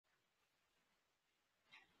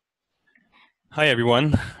Hi,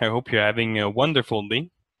 everyone. I hope you're having a wonderful day.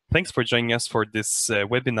 Thanks for joining us for this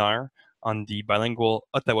webinar on the Bilingual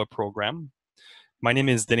Ottawa program. My name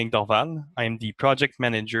is Denis Dorval. I am the project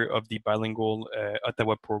manager of the Bilingual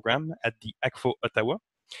Ottawa program at the ACFO Ottawa.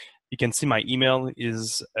 You can see my email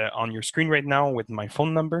is on your screen right now with my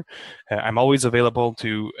phone number. I'm always available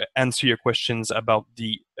to answer your questions about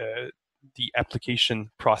the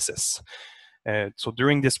application process. So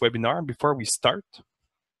during this webinar, before we start,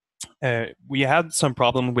 we had some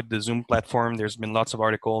problem with the Zoom platform. There's been lots of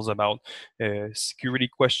articles about security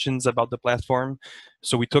questions about the platform.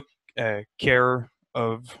 So we took care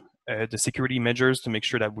of the security measures to make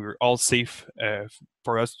sure that we're all safe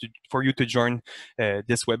for you to join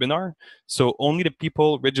this webinar. So only the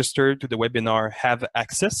people registered to the webinar have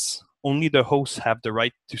access. Only the hosts have the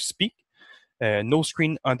right to speak. No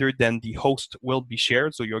screen other than the host will be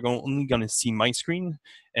shared, so you're only going to see my screen,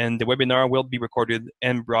 and the webinar will be recorded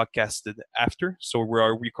and broadcasted after. So we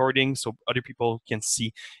are recording so other people can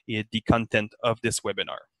see the content of this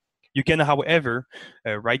webinar. You can, however,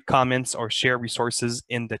 write comments or share resources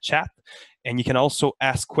in the chat, and you can also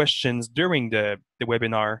ask questions during the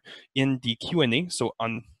webinar in the Q&A. So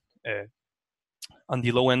on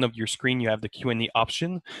the low end of your screen, you have the Q&A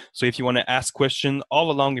option. So if you want to ask question all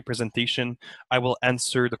along the presentation, I will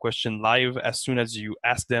answer the question live as soon as you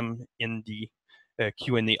ask them in the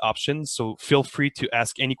Q&A option. So feel free to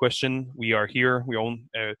ask any question. We are here.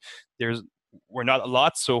 We're not a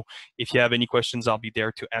lot, so if you have any questions, I'll be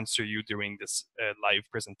there to answer you during this live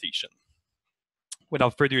presentation.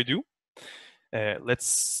 Without further ado, let's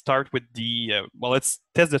start with let's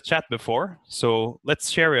test the chat before. So let's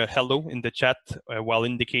share a hello in the chat while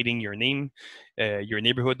indicating your name, your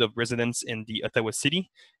neighborhood of residence in the Ottawa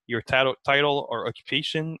City, your title or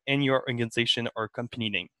occupation, and your organization or company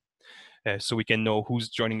name. So we can know who's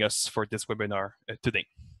joining us for this webinar today.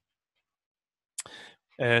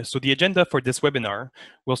 So the agenda for this webinar,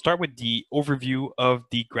 we'll start with the overview of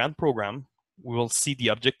the grant program. We will see the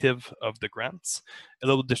objective of the grants, a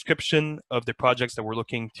little description of the projects that we're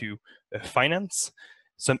looking to finance,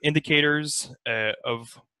 some indicators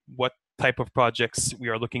of what type of projects we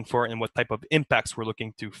are looking for and what type of impacts we're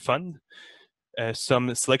looking to fund,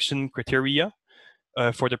 some selection criteria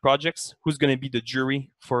for the projects, who's going to be the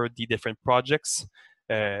jury for the different projects,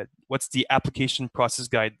 what's the application process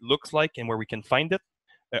guide looks like and where we can find it,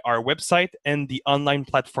 our website, and the online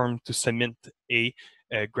platform to submit a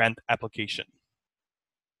grant application.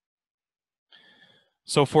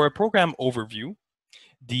 So for a program overview,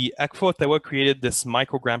 the ACFO Ottawa created this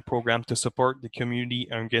micro-grant program to support the community,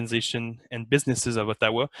 organization, and businesses of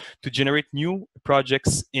Ottawa to generate new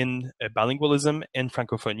projects in bilingualism and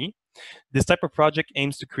francophonie. This type of project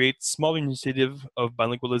aims to create small initiative of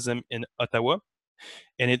bilingualism in Ottawa,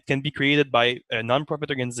 and it can be created by a nonprofit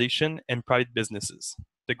organization and private businesses.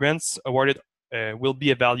 The grants awarded will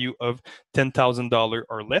be a value of $10,000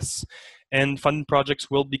 or less, and funded projects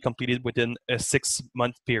will be completed within a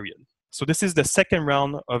 6-month period. So this is the second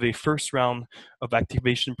round of a first round of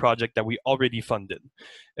activation project that we already funded.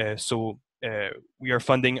 We are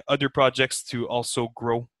funding other projects to also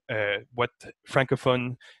grow what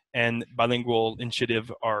Francophone and bilingual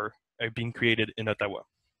initiative are being created in Ottawa.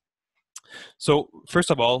 So first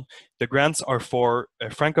of all, the grants are for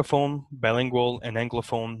Francophone, bilingual, and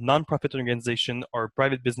Anglophone nonprofit organizations or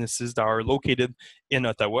private businesses that are located in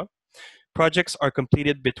Ottawa. Projects are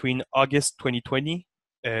completed between August 2020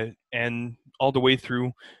 and all the way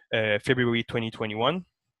through February 2021.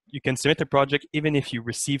 You can submit a project even if you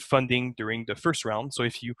receive funding during the first round. So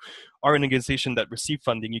if you are an organization that received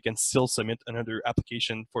funding, you can still submit another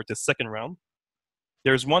application for the second round.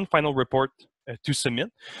 There's one final report to submit.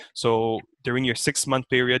 So during your 6-month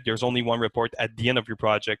period, there's only one report at the end of your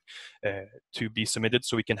project to be submitted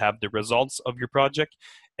so we can have the results of your project.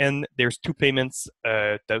 And there's 2 payments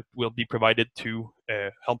that will be provided to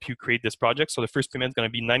help you create this project. So the first payment is going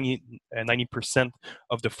to be 90%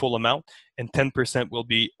 of the full amount, and 10% will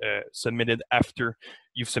be submitted after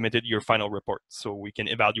you've submitted your final report. So we can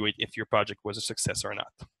evaluate if your project was a success or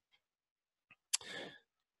not.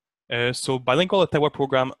 So Bilingual Ottawa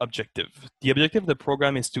program objective. The objective of the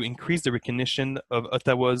program is to increase the recognition of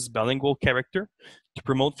Ottawa's bilingual character, to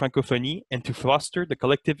promote francophonie, and to foster the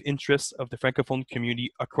collective interests of the francophone community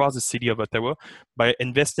across the city of Ottawa by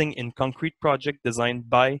investing in concrete projects designed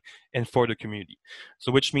by and for the community.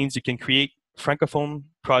 So which means you can create francophone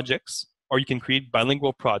projects or you can create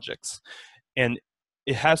bilingual projects. And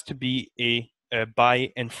it has to be by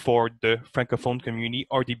and for the francophone community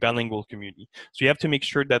or the bilingual community. So you have to make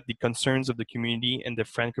sure that the concerns of the community and the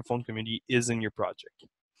francophone community is in your project.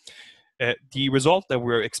 The result that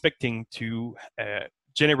we're expecting to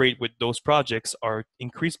generate with those projects are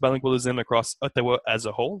increased bilingualism across Ottawa as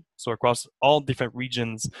a whole, so across all different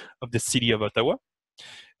regions of the city of Ottawa,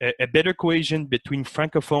 a better cohesion between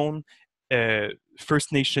Francophone,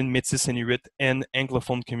 First Nation, Métis, Inuit, and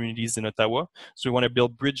Anglophone communities in Ottawa. So we want to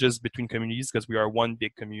build bridges between communities because we are one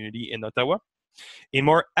big community in Ottawa. A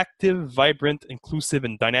more active, vibrant, inclusive,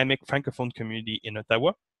 and dynamic Francophone community in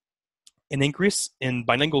Ottawa. An increase in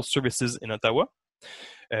bilingual services in Ottawa.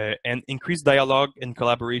 And increased dialogue and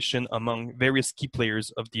collaboration among various key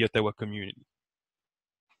players of the Ottawa community.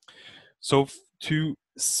 So to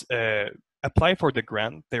apply for the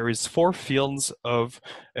grant, there is 4 fields of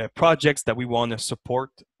projects that we want to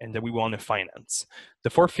support and that we want to finance. The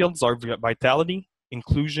 4 fields are vitality,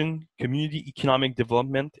 inclusion, community economic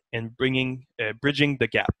development, and bridging the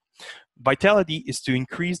gap. Vitality is to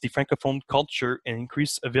increase the Francophone culture and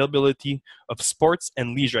increase availability of sports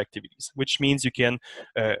and leisure activities, which means you can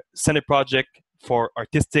send a project for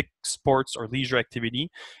artistic, sports, or leisure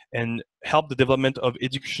activity and help the development of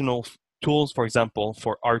educational tools, for example,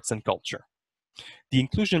 for arts and culture. The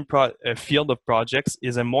inclusion field of projects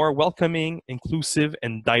is a more welcoming, inclusive,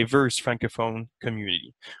 and diverse Francophone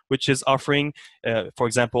community, which is offering, for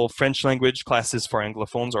example, French language classes for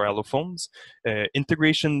Anglophones or Allophones,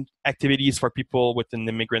 integration activities for people with an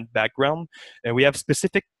immigrant background. We have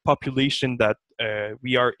specific population that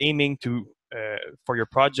we are aiming to for your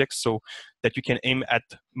projects, so that you can aim at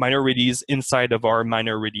minorities inside of our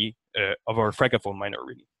minority, of our Francophone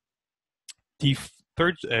minority. The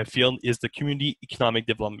third field is the community economic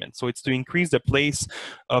development. So it's to increase the place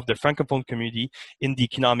of the Francophone community in the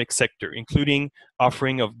economic sector, including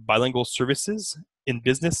offering of bilingual services in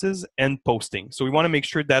businesses and posting. So we want to make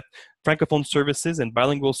sure that Francophone services and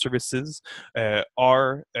bilingual services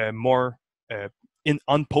are more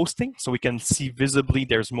on posting, so we can see visibly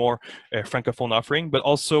there's more Francophone offering, but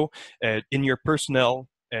also in your personnel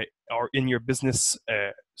or in your business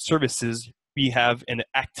services, we have an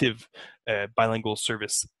active bilingual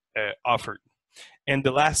service offered. And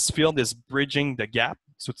the last field is bridging the gap.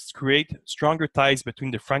 So to create stronger ties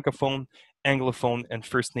between the Francophone, Anglophone, and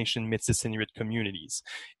First Nation, Métis, Inuit communities.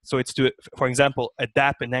 So it's to, for example,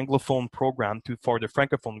 adapt an Anglophone program for the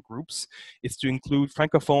Francophone groups. It's to include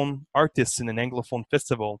Francophone artists in an Anglophone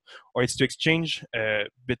festival, or it's to exchange,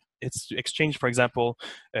 for example,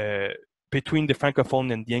 between the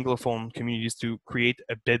Francophone and the Anglophone communities to create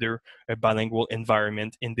a better bilingual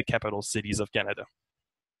environment in the capital cities of Canada.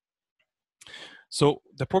 So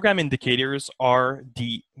the program indicators are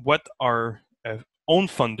what our own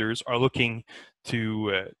funders are looking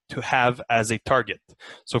to have as a target.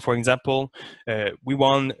 So for example, we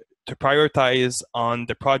want to prioritize on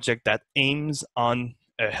the project that aims on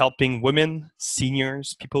helping women,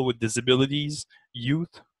 seniors, people with disabilities,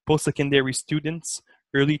 youth, post-secondary students,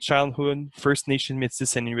 early childhood, First Nation,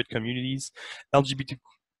 Métis, and Inuit communities,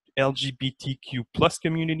 LGBTQ plus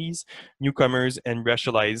communities, newcomers, and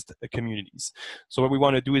racialized communities. So what we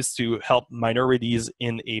want to do is to help minorities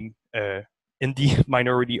in the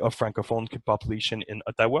minority of Francophone population in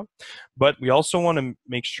Ottawa. But we also want to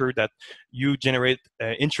make sure that you generate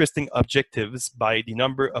interesting objectives by the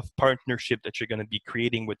number of partnership that you're going to be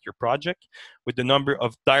creating with your project, with the number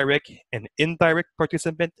of direct and indirect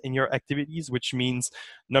participants in your activities, which means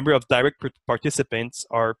number of direct participants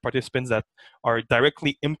are participants that are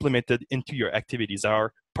directly implemented into your activities,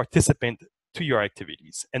 are participant to your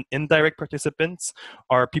activities. And indirect participants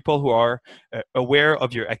are people who are aware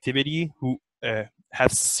of your activity, who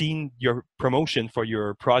have seen your promotion for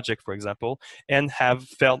your project, for example, and have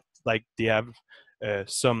felt like they have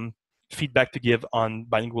some feedback to give on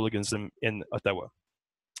bilingualism in Ottawa.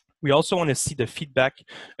 We also want to see the feedback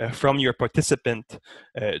from your participant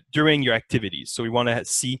during your activities. So we want to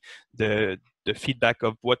see the feedback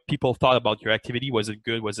of what people thought about your activity. Was it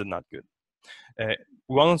good? Was it not good?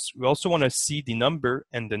 We also want to see the number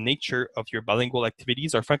and the nature of your bilingual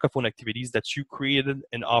activities or Francophone activities that you created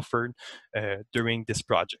and offered during this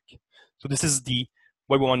project. So this is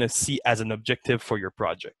what we want to see as an objective for your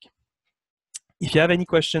project. If you have any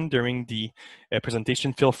question during the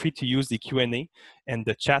presentation, feel free to use the Q&A and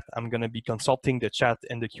the chat. I'm going to be consulting the chat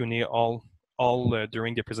and the Q&A all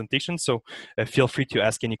during the presentation. So feel free to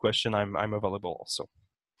ask any question. I'm available also.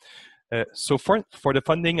 So for the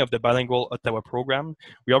funding of the Bilingual Ottawa program,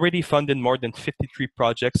 we already funded more than 53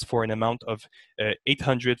 projects for an amount of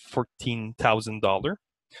 $814,000.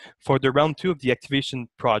 For the round 2 of the activation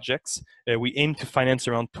projects, we aim to finance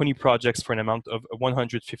around 20 projects for an amount of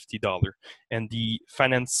 $150. And the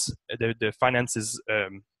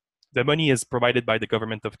money is provided by the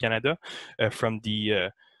Government of Canada from the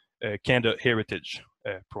Canada Heritage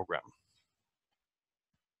Program.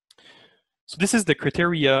 So this is the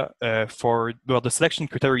criteria the selection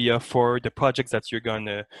criteria for the projects that you're going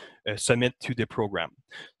to submit to the program.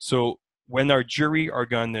 So when our jury are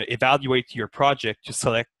going to evaluate your project to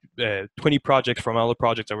select 20 projects from all the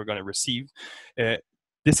projects that we're going to receive,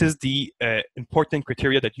 this is the important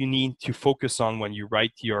criteria that you need to focus on when you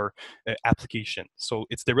write your application. So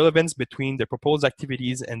it's the relevance between the proposed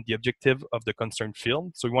activities and the objective of the concerned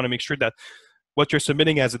field. So we want to make sure that what you're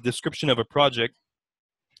submitting as a description of a project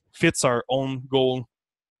fits our own goal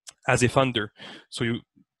as a funder. So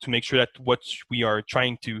to make sure that what we are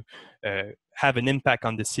trying to have an impact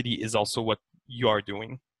on the city is also what you are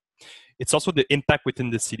doing. It's also the impact within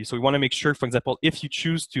the city. So we want to make sure, for example, if you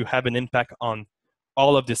choose to have an impact on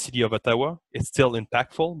all of the city of Ottawa, it's still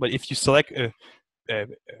impactful. But if you select a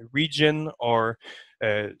region or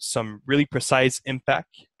some really precise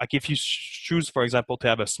impact, like if you choose, for example, to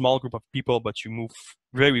have a small group of people, but you move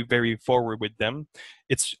very, very forward with them,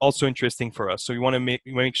 it's also interesting for us. So we want to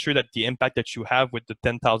make sure that the impact that you have with the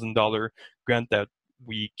 $10,000 grant that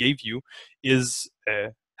we gave you is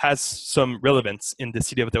has some relevance in the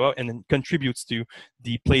city of Ottawa and contributes to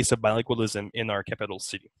the place of bilingualism in our capital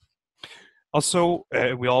city. Also,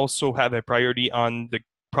 we also have a priority on the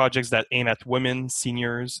projects that aim at women,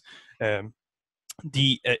 seniors,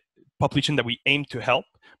 the population that we aim to help.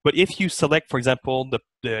 But if you select, for example,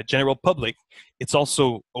 the general public, it's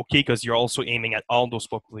also okay because you're also aiming at all those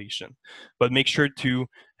population. But make sure to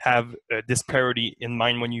have this priority in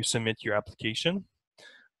mind when you submit your application.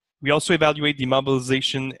 We also evaluate the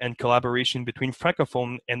mobilization and collaboration between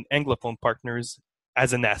Francophone and Anglophone partners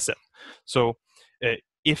as an asset. So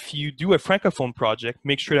if you do a Francophone project,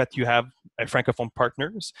 make sure that you have Francophone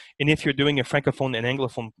partners. And if you're doing a Francophone and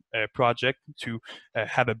Anglophone project to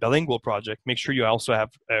have a bilingual project, make sure you also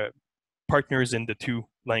have partners in the two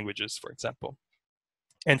languages, for example.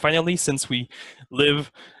 And finally, since we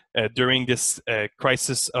live during this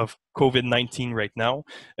crisis of COVID-19 right now,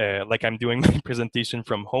 like I'm doing my presentation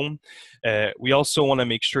from home, we also want to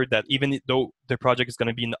make sure that even though the project is going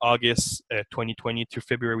to be in August 2020 to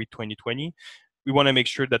February 2020, we want to make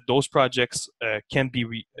sure that those projects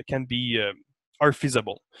are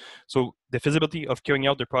feasible. So the feasibility of carrying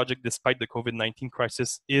out the project despite the COVID-19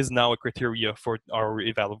 crisis is now a criteria for our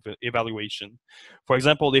evaluation. For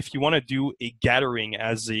example, if you want to do a gathering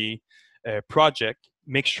as a project,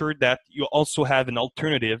 make sure that you also have an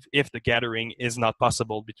alternative if the gathering is not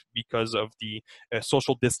possible because of the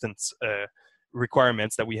social distance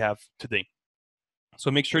requirements that we have today. So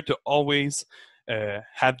make sure to always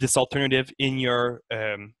have this alternative in your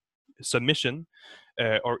submission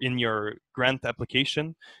or in your grant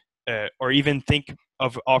application, or even think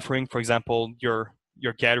of offering, for example, your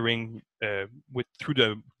gathering through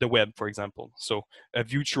the web, for example. So a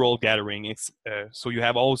virtual gathering. It's so you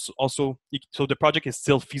have also so the project is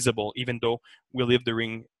still feasible even though we live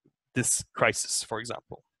during this crisis, for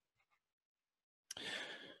example.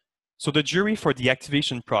 So the jury for the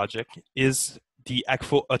activation project is the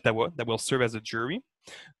ACFO Ottawa that will serve as a jury.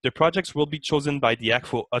 The projects will be chosen by the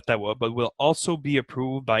ACFO Ottawa, but will also be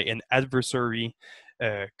approved by an advisory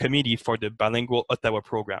committee for the Bilingual Ottawa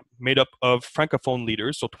program, made up of Francophone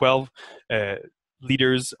leaders, so 12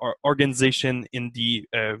 leaders or organization in the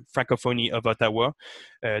Francophonie of Ottawa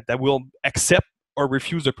that will accept or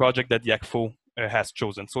refuse the project that the ACFO has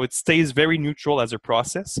chosen. So it stays very neutral as a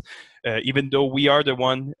process. Even though we are the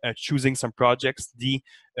one choosing some projects, the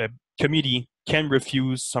committee can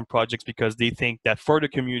refuse some projects because they think that for the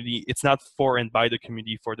community, it's not for and by the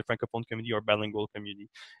community, for the Francophone community or bilingual community.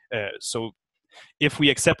 So if we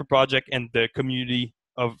accept a project and the community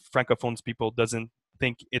of Francophones people doesn't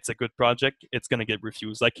think it's a good project, it's going to get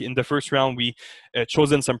refused. Like in the first round, we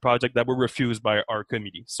chosen some projects that were refused by our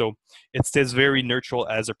committee. So it stays very neutral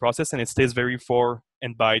as a process, and it stays very for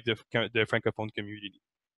and by the Francophone community.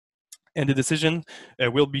 And the decision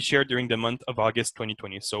will be shared during the month of August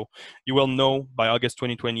 2020. So you will know by August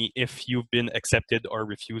 2020 if you've been accepted or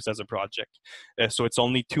refused as a project. So it's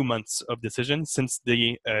only 2 months of decision, since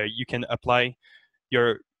you can apply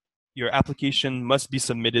your application must be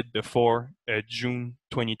submitted before June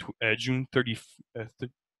 30,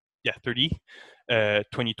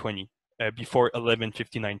 2020, before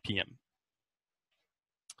 11:59 p.m.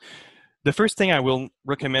 The first thing I will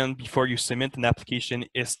recommend before you submit an application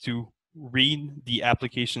is to read the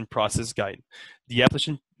application process guide. The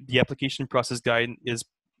application process guide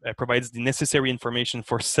provides the necessary information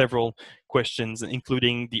for several questions,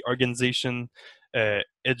 including the organization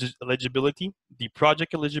eligibility, the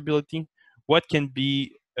project eligibility, what can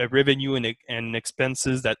be revenue and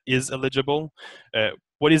expenses that is eligible,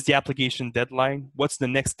 what is the application deadline, what's the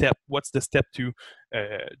next step, what's the step to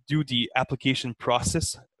do the application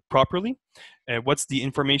process properly. What's the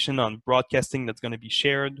information on broadcasting that's going to be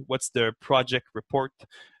shared? What's the project report?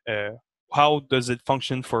 How does it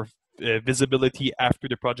function for visibility after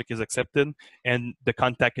the project is accepted, and the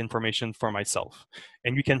contact information for myself.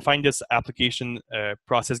 And you can find this application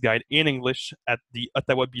process guide in English at the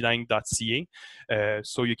ottawabilingue.ca.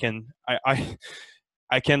 So you can,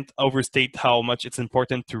 I can't overstate how much it's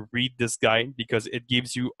important to read this guide, because it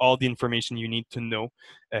gives you all the information you need to know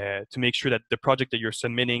to make sure that the project that you're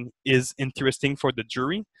submitting is interesting for the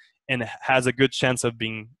jury and has a good chance of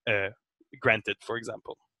being granted, for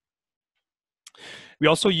example. We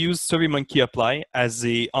also use SurveyMonkey Apply as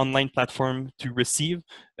an online platform to receive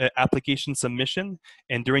application submission.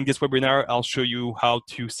 And during this webinar, I'll show you how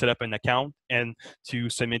to set up an account and to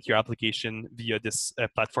submit your application via this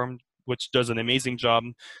platform, which does an amazing job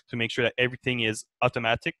to make sure that everything is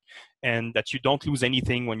automatic and that you don't lose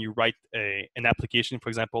anything when you write an application. For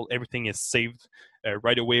example, everything is saved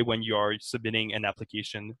right away when you are submitting an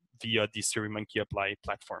application via the SurveyMonkey Apply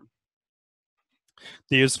platform.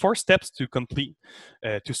 There's 4 steps to complete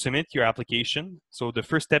to submit your application. So the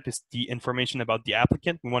first step is the information about the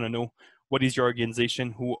applicant. We want to know what is your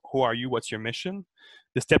organization, who are you, what's your mission.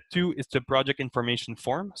 The step 2 is the project information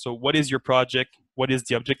form. So what is your project? What is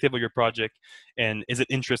the objective of your project? And is it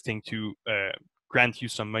interesting to grant you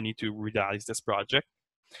some money to realize this project?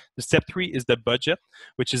 The step 3 is the budget,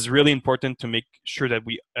 which is really important to make sure that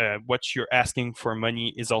what you're asking for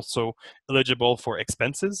money is also eligible for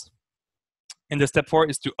expenses. And the step 4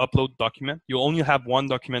 is to upload document. You only have one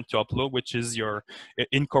document to upload, which is your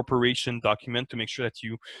incorporation document, to make sure that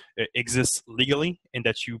you exist legally and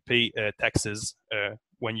that you pay taxes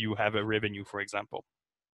when you have a revenue, for example.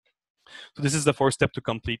 So this is the 4th step to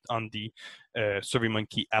complete on the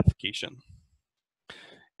SurveyMonkey application.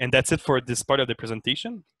 And that's it for this part of the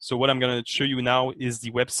presentation. So what I'm going to show you now is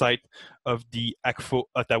the website of the ACFO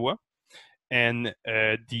Ottawa and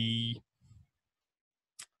the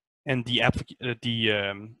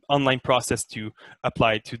online process to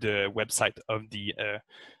apply to the website of the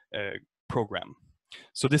program.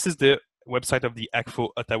 So this is the website of the ACFO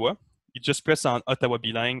Ottawa. You just press on Ottawa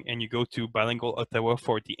Bilingue and you go to Bilingual Ottawa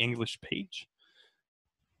for the English page.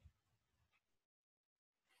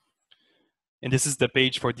 And this is the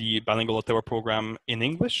page for the Bilingual Ottawa program in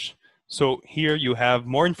English. So here you have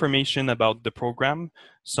more information about the program,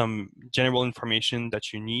 some general information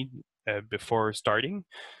that you need before starting.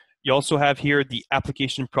 You also have here the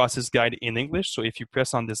application process guide in English. So if you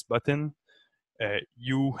press on this button,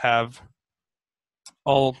 you have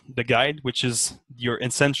all the guide, which is your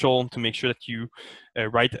essential to make sure that you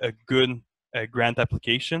write a good grant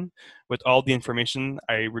application with all the information.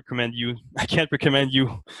 I can't recommend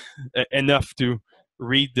you enough to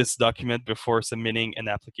read this document before submitting an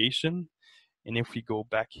application. And if we go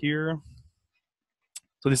back here,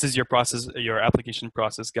 so this is your application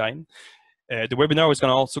process guide. The webinar is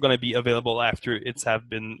also going to be available after it's have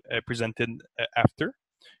been presented after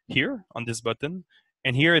here on this button.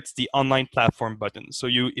 And here it's the online platform button. So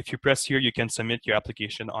if you press here, you can submit your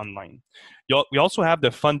application online. We also have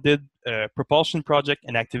the funded propulsion project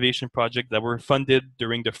and activation project that were funded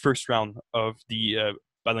during the first round of the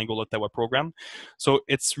Bilingual Ottawa program. So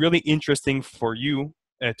it's really interesting for you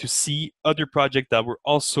to see other projects that were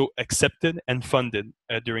also accepted and funded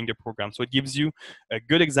during the program. So it gives you a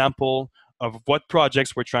good example of what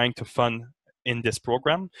projects we're trying to fund in this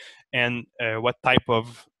program and what type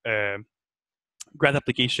of grant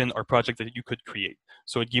application or project that you could create.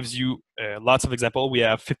 So it gives you lots of examples. We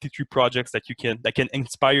have 53 projects that can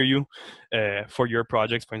inspire you for your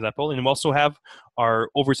projects, for example. And we also have our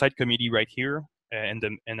oversight committee right here and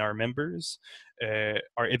our members,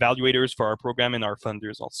 our evaluators for our program, and our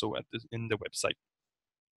funders also in the website.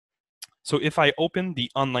 So if I open the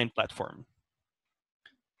online platform,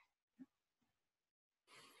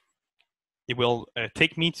 it will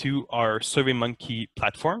take me to our SurveyMonkey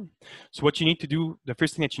platform. So what you need to do, the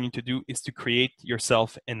first thing that you need to do is to create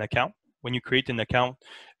yourself an account. When you create an account,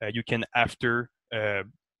 you can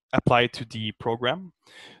apply to the program.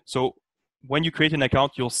 So when you create an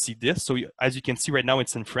account, you'll see this. So as you can see right now,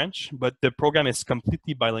 it's in French, but the program is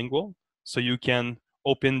completely bilingual. So you can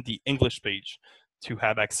open the English page to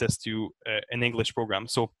have access to an English program.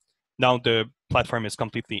 So now the platform is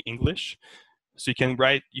completely English. So you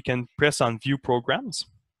can press on View Programs.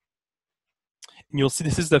 And you'll see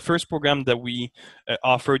this is the first program that we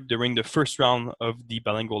offered during the first round of the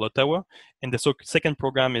Bilingual Ottawa. And the second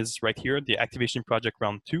program is right here, the Activation Project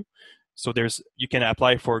Round 2. So you can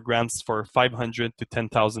apply for grants for $500 to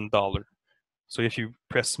 $10,000. So if you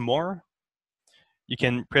press More, you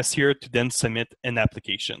can press here to then submit an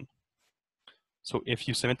application. So if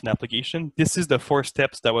you submit an application, this is the 4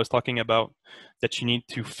 steps that I was talking about that you need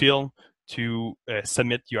to fill to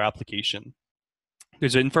submit your application.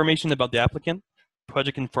 There's information about the applicant,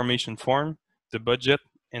 project information form, the budget,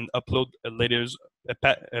 and upload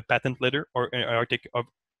a patent letter or an article of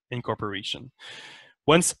incorporation.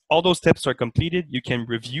 Once all those steps are completed, you can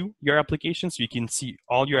review your application, so you can see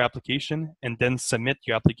all your application and then submit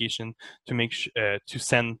your application to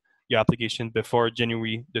send your application before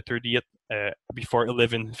January the 30th, before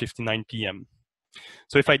 11:59 p.m.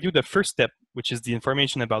 So if I do the first step, which is the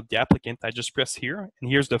information about the applicant, I just press here, and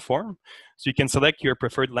here's the form. So you can select your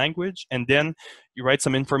preferred language, and then you write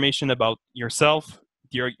some information about yourself,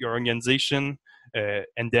 your organization,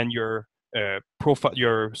 and then your profile,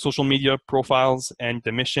 your social media profiles, and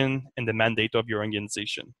the mission and the mandate of your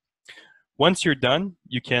organization. Once you're done,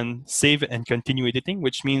 you can save and continue editing,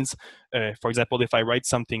 which means, for example, if I write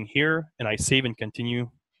something here and I save and continue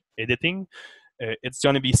editing, it's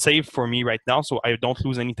going to be saved for me right now, so I don't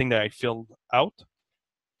lose anything that I filled out.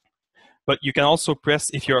 But you can also press,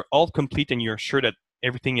 if you're all complete and you're sure that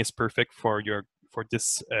everything is perfect for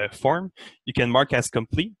this form, you can mark as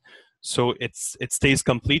complete. So it stays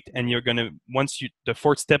complete, and you're gonna, once the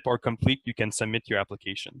 4th step are complete, you can submit your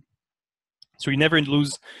application. So you never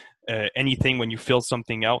lose anything when you fill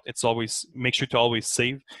something out. It's always, make sure to always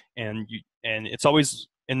save, and it's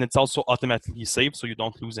also automatically saved, so you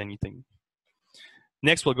don't lose anything.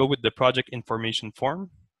 Next, we'll go with the project information form,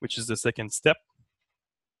 which is the 2nd step.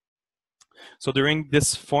 So during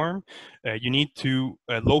this form, you need to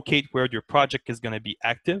locate where your project is going to be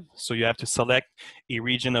active. So you have to select a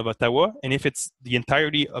region of Ottawa. And if it's the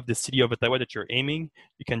entirety of the city of Ottawa that you're aiming,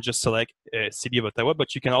 you can just select city of Ottawa.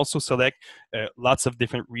 But you can also select lots of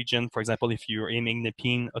different regions. For example, if you're aiming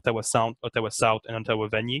Nepean, Ottawa South, and Ottawa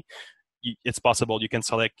Vanier, it's possible you can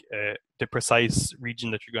select the precise region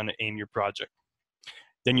that you're going to aim your project.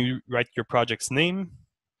 Then you write your project's name.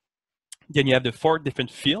 Then you have the 4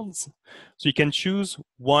 different fields. So you can choose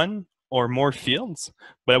 1 or more fields,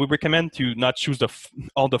 but I would recommend to not choose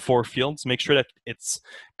all the 4 fields. Make sure that it's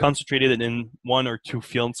concentrated in 1 or 2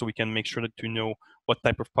 fields, so we can make sure to know what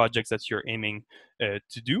type of projects that you're aiming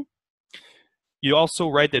to do. You also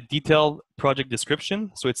write a detailed project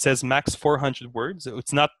description. So it says max 400 words.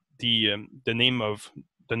 It's not the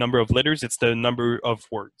number of letters, it's the number of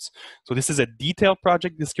words. So this is a detailed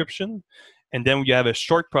project description. And then we have a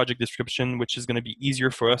short project description, which is going to be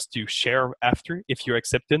easier for us to share after if you're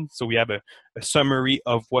accepted. So we have a summary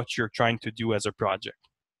of what you're trying to do as a project.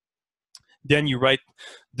 Then you write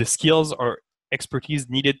the skills or expertise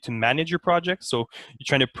needed to manage your project. So you're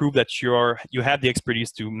trying to prove that you have the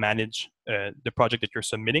expertise to manage the project that you're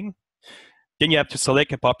submitting. Then you have to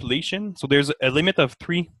select a population. So there's a limit of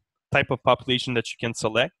 3 type of population that you can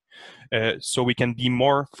select. So we can be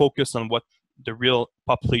more focused on what the real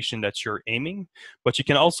population that you're aiming. But you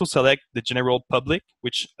can also select the general public,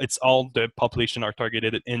 which it's all the population are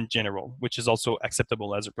targeted in general, which is also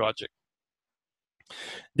acceptable as a project.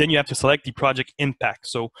 Then you have to select the project impact.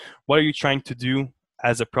 So what are you trying to do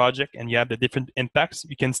as a project? And you have the different impacts.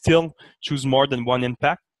 You can still choose more than 1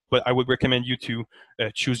 impact, but I would recommend you to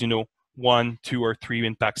choose, 1, 2, or 3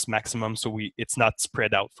 impacts maximum, so it's not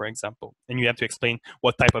spread out, for example. And you have to explain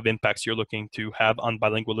what type of impacts you're looking to have on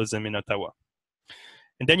bilingualism in Ottawa.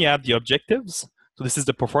 And then you have the objectives. So this is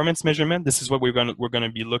the performance measurement. This is what we're going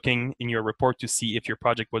to be looking in your report to see if your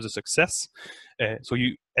project was a success. So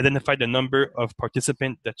you identify the number of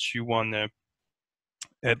participants that you want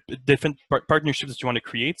to, different partnerships that you want to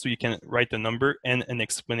create. So you can write the number and an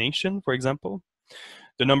explanation, for example.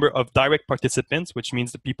 The number of direct participants, which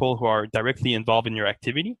means the people who are directly involved in your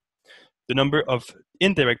activity. The number of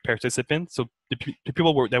indirect participants, so the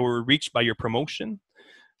people that were reached by your promotion.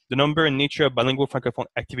 The number and nature of bilingual francophone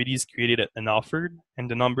activities created and offered,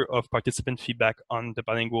 and the number of participant feedback on the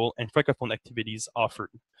bilingual and francophone activities offered.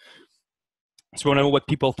 So we want to know what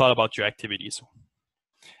people thought about your activities.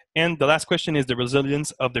 And the last question is the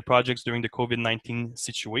resilience of the projects during the COVID-19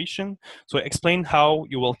 situation. So explain how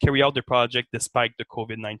you will carry out the project despite the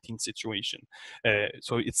COVID-19 situation.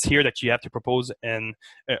 So it's here that you have to propose an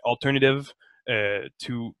alternative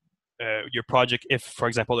to your project if, for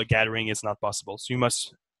example, a gathering is not possible. So you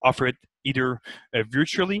must offer it either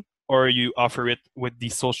virtually or you offer it with the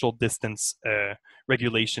social distance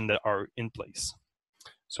regulation that are in place.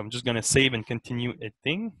 So I'm just going to save and continue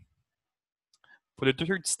editing. For the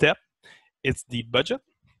 3rd step, it's the budget.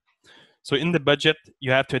 So in the budget,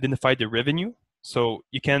 you have to identify the revenue. So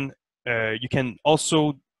you can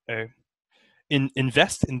also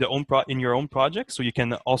invest in your own project. So you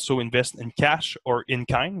can also invest in cash or in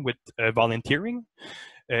kind with volunteering.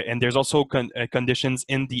 And there's also conditions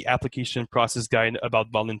in the application process guide about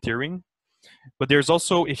volunteering. But there's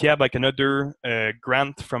also, if you have like another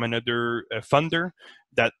grant from another funder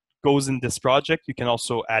that goes in this project, you can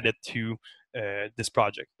also add it to this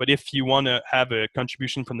project. But if you want to have a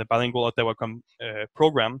contribution from the Bilingual Ottawa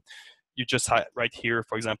program, you just write here,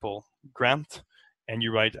 for example, grant, and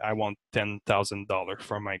you write, I want $10,000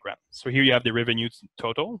 for my grant. So here you have the revenue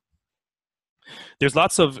total. There's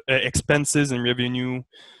lots of expenses and revenue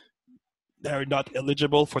that are not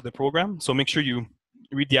eligible for the program. So make sure you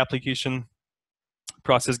read the application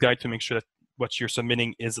process guide to make sure that what you're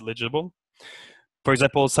submitting is eligible. For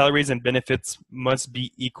example, salaries and benefits must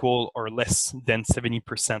be equal or less than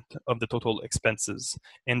 70% of the total expenses,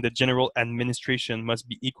 and the general administration must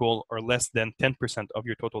be equal or less than 10% of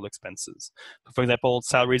your total expenses. For example,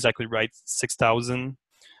 salaries, I could write 6,000.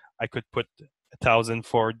 I could put 1,000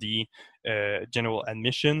 for the general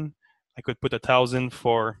admission. I could put 1,000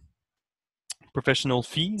 for professional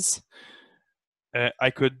fees.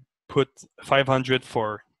 I could put 500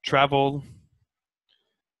 for travel,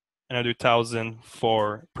 another 1,000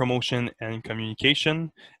 for promotion and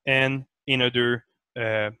communication, and another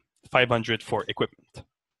 500 for equipment.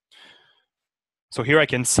 So here I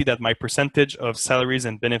can see that my percentage of salaries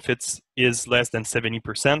and benefits is less than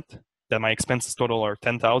 70%, that my expenses total are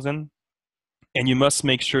 10,000. And you must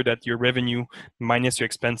make sure that your revenue minus your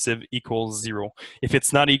expensive equals 0. If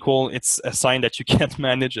it's not equal, it's a sign that you can't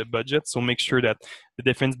manage a budget. So make sure that the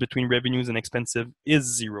difference between revenues and expensive is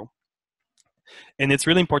 0. And it's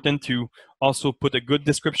really important to also put a good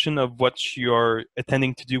description of what you're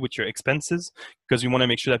intending to do with your expenses, because you want to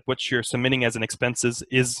make sure that what you're submitting as an expenses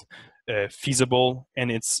is feasible and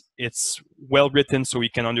it's well written, so we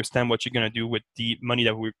can understand what you're going to do with the money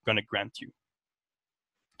that we're going to grant you.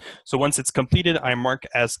 So once it's completed, I mark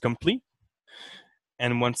as complete.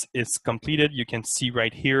 And once it's completed, you can see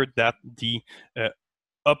right here that the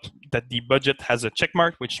budget has a check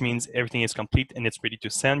mark, which means everything is complete and it's ready to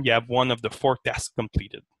send. You have one of the 4 tasks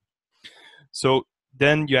completed. So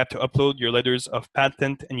then you have to upload your letters of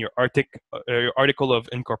patent and your article of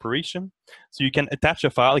incorporation. So you can attach a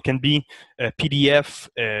file. It can be a PDF,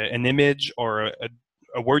 an image, or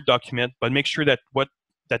a Word document, but make sure that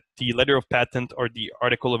the letter of patent or the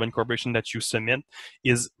article of incorporation that you submit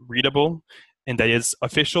is readable and that is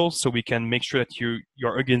official, so we can make sure that your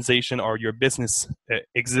organization or your business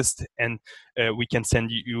exists, and we can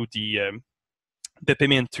send you the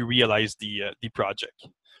payment to realize the project.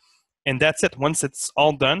 And that's it. Once it's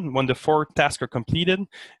all done, when the 4 tasks are completed,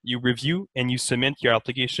 you review and you submit your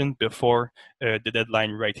application before the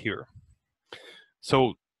deadline right here.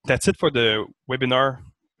 So that's it for the webinar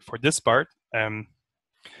for this part.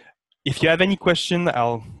 If you have any question,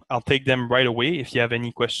 I'll take them right away if you have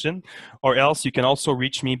any question, or else you can also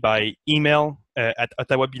reach me by email at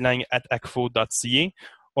ottawabilingue@acfo.ca,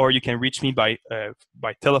 or you can reach me by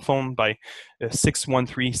telephone by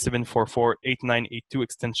 613-744-8982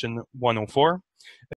 extension 104.